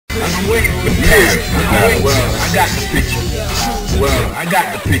I'm waiting for the picture. Well, I got the picture. Well, I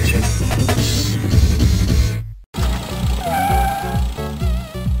got the picture.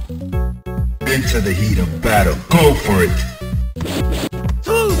 Into the heat of battle. Go for it.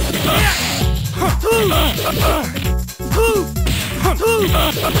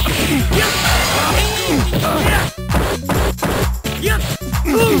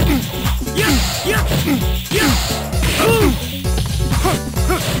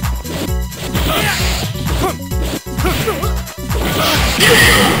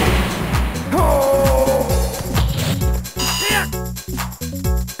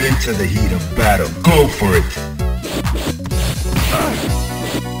 Into the heat of battle. Go for it.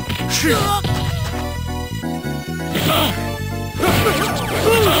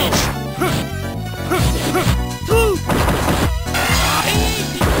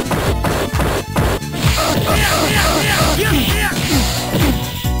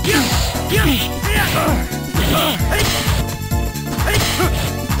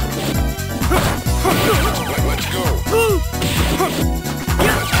 Let's go.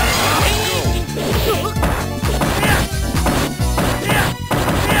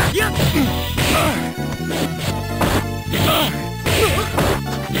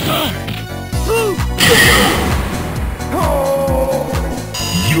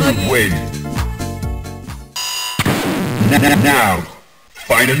 You win. Now,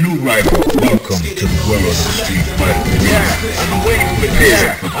 find a new rival. Welcome to the world of Street Fighter. Yeah, I'm waiting for this.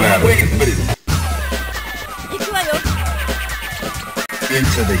 I'm waiting for this.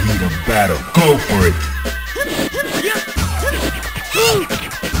 Into the heat of battle. Go for it.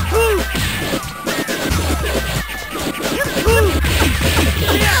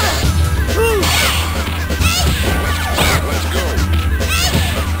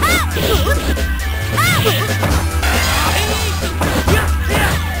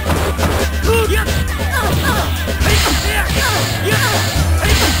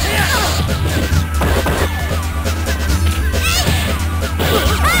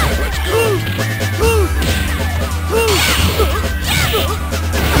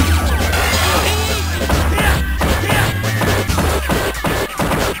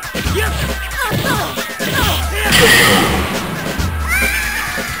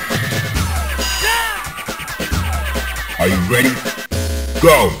 Are you ready?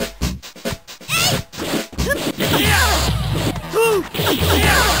 Go! Let's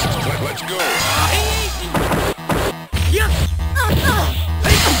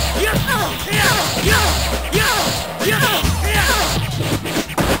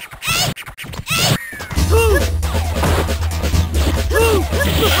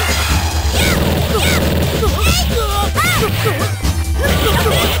go.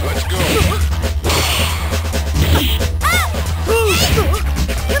 Let's go.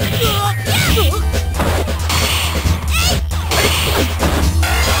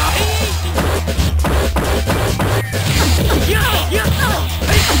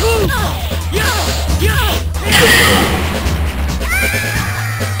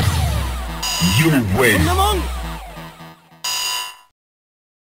 You win.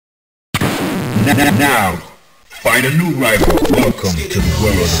 Now, find a new rival. Welcome to the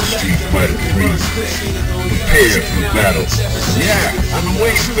world of Street Fighter 3. Prepare for battle. Yeah, I've been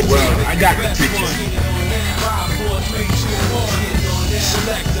waiting for this. Well, I got the picture.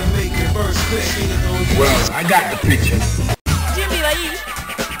 Well, I got the picture.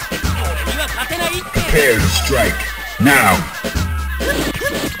 Prepare to strike. Now.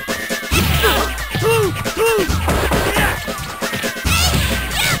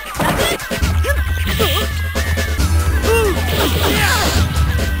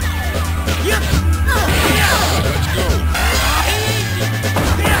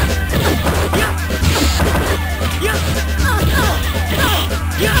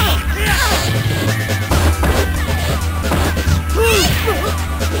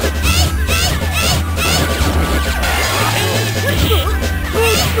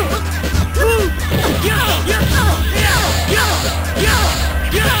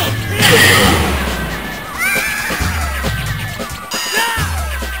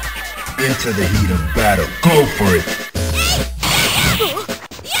 Into the heat of battle. Go for it.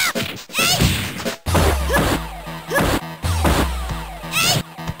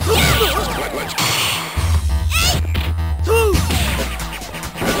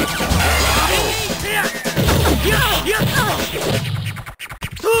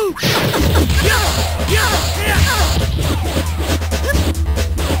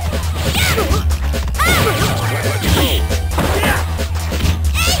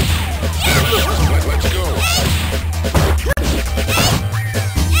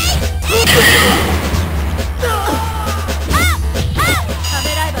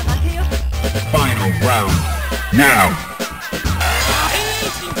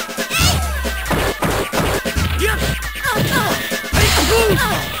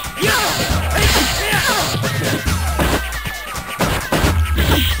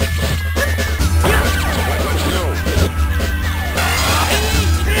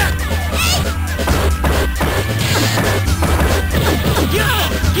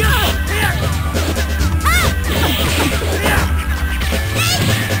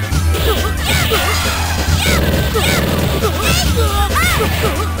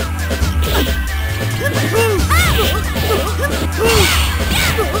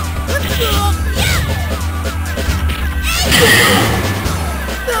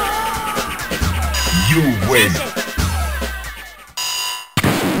 You win.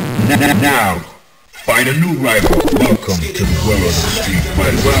 Now, find a new rival. Welcome to the world of Street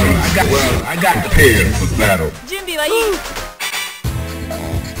Fighter. I got prepared for battle.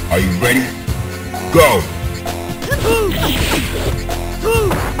 Are you ready? Go!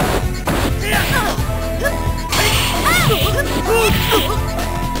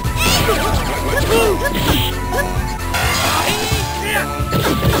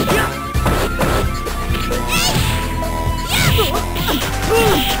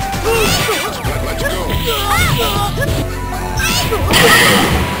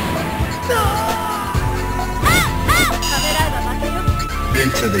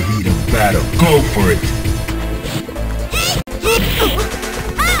 Into the heat of battle. Go for it!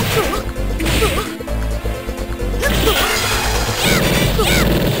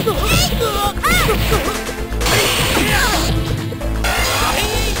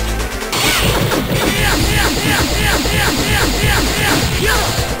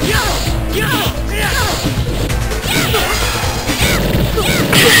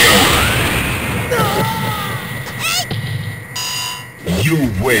 You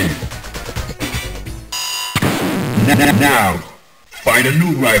win. Now, find a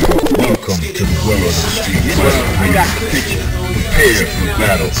new rival. Welcome to the world of Street Fighter. I got the picture. Prepare for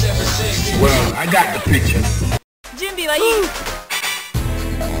battle. Well, I got the picture.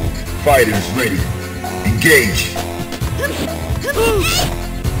 Fighters ready. Engage.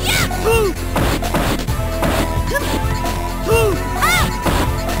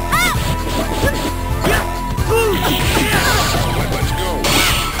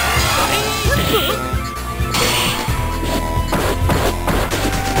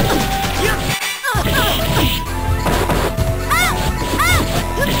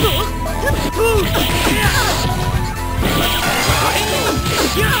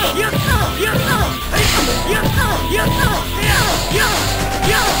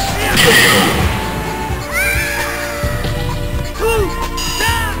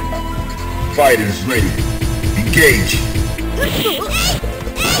 Fighters ready. Engage.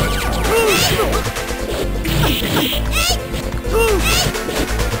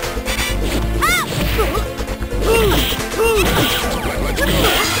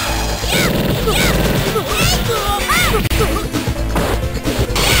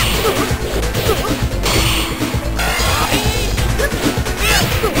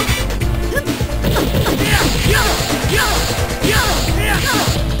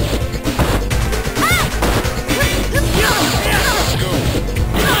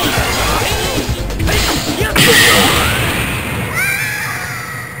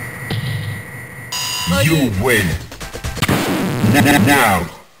 You win. Now,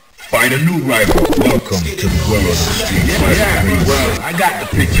 find a new rival. Welcome to the world of Street Fighter. Well, I got the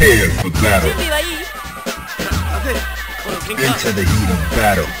prepared for battle. Into the heat of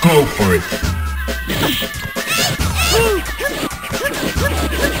battle. Go for it.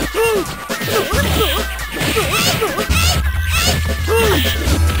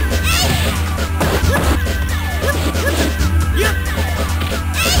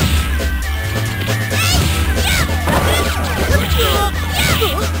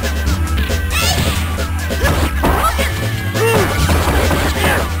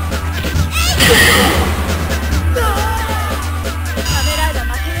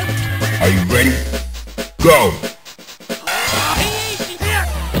 Are you ready? Go!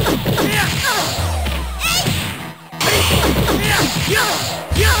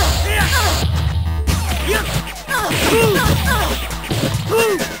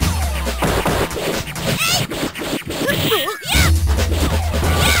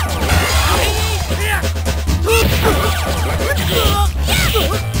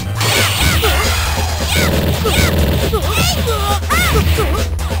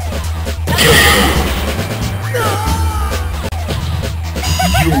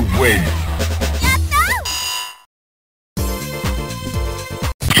 You win.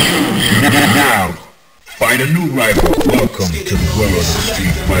 Now, find a new rival. Welcome to the world of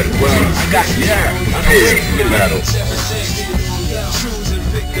Street Fighter. Well, I got prepared for battle.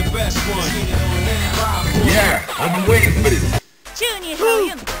 Yeah, I've been waiting for this.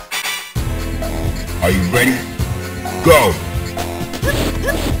 Are you ready? Go!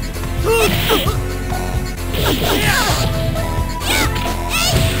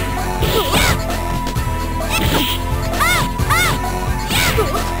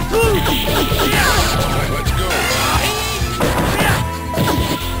 Let's go.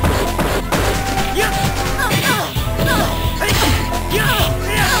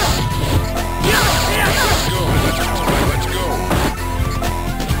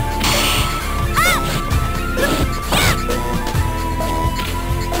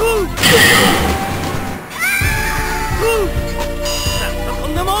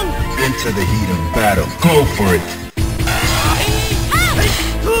 Into the heat of battle. Go for it.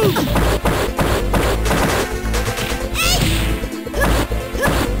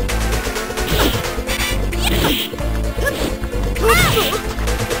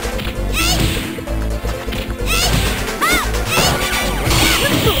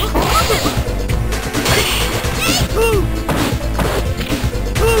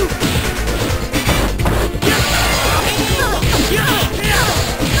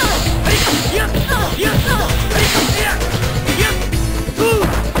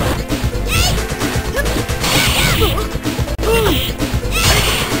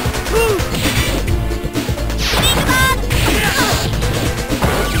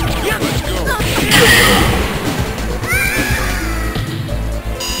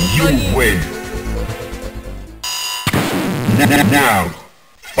 You win. Now,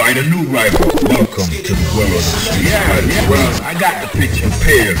 find a new rival. Welcome to the world of the street. Yeah, well, I got the picture.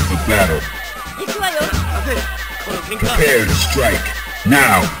 Prepare for battle. Prepare to strike.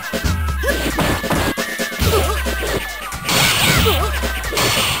 Now.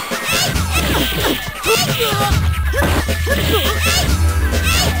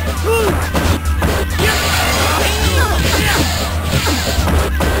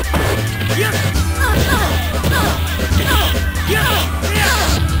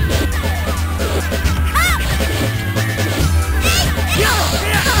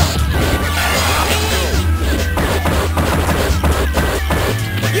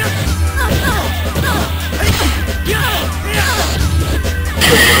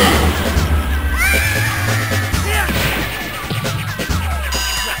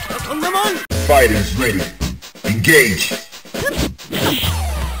 Fighters ready. Engage.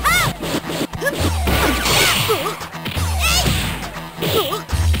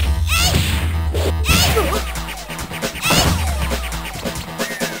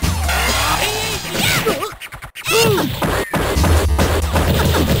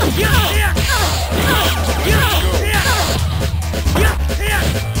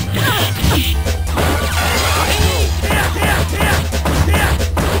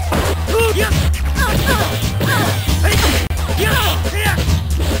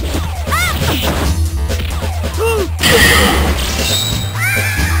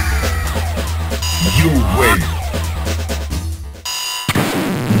 You win.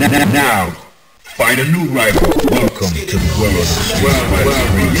 Now, find a new rival. Welcome to the world of the street.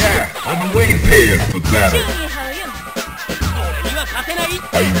 Well, yeah, I've been waiting. Prepare for battle.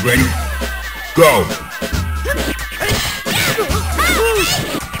 Are you ready? Go!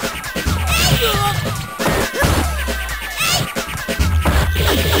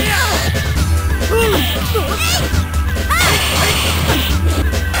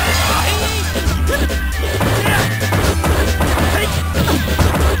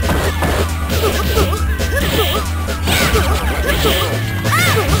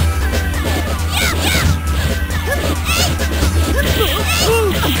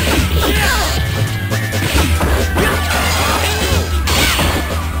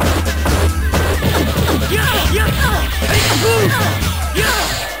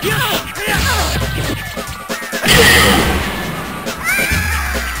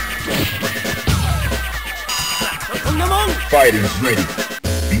 Fighters ready.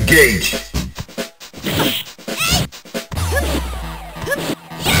 Engage.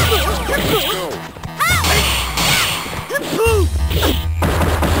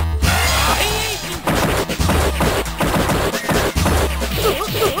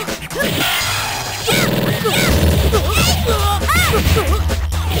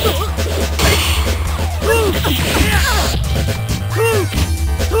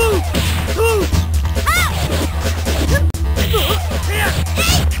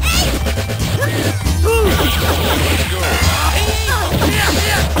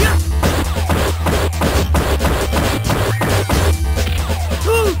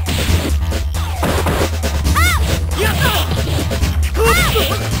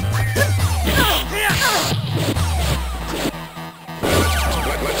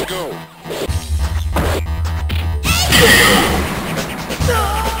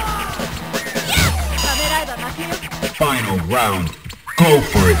 Go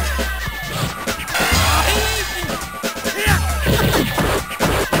for it.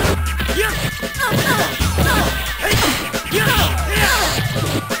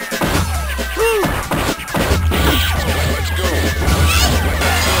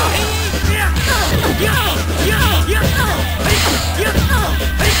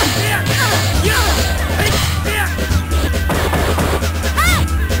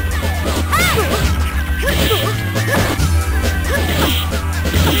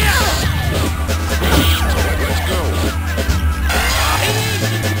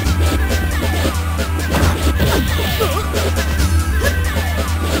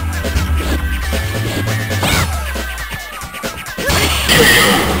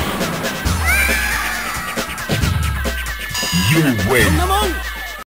 You win.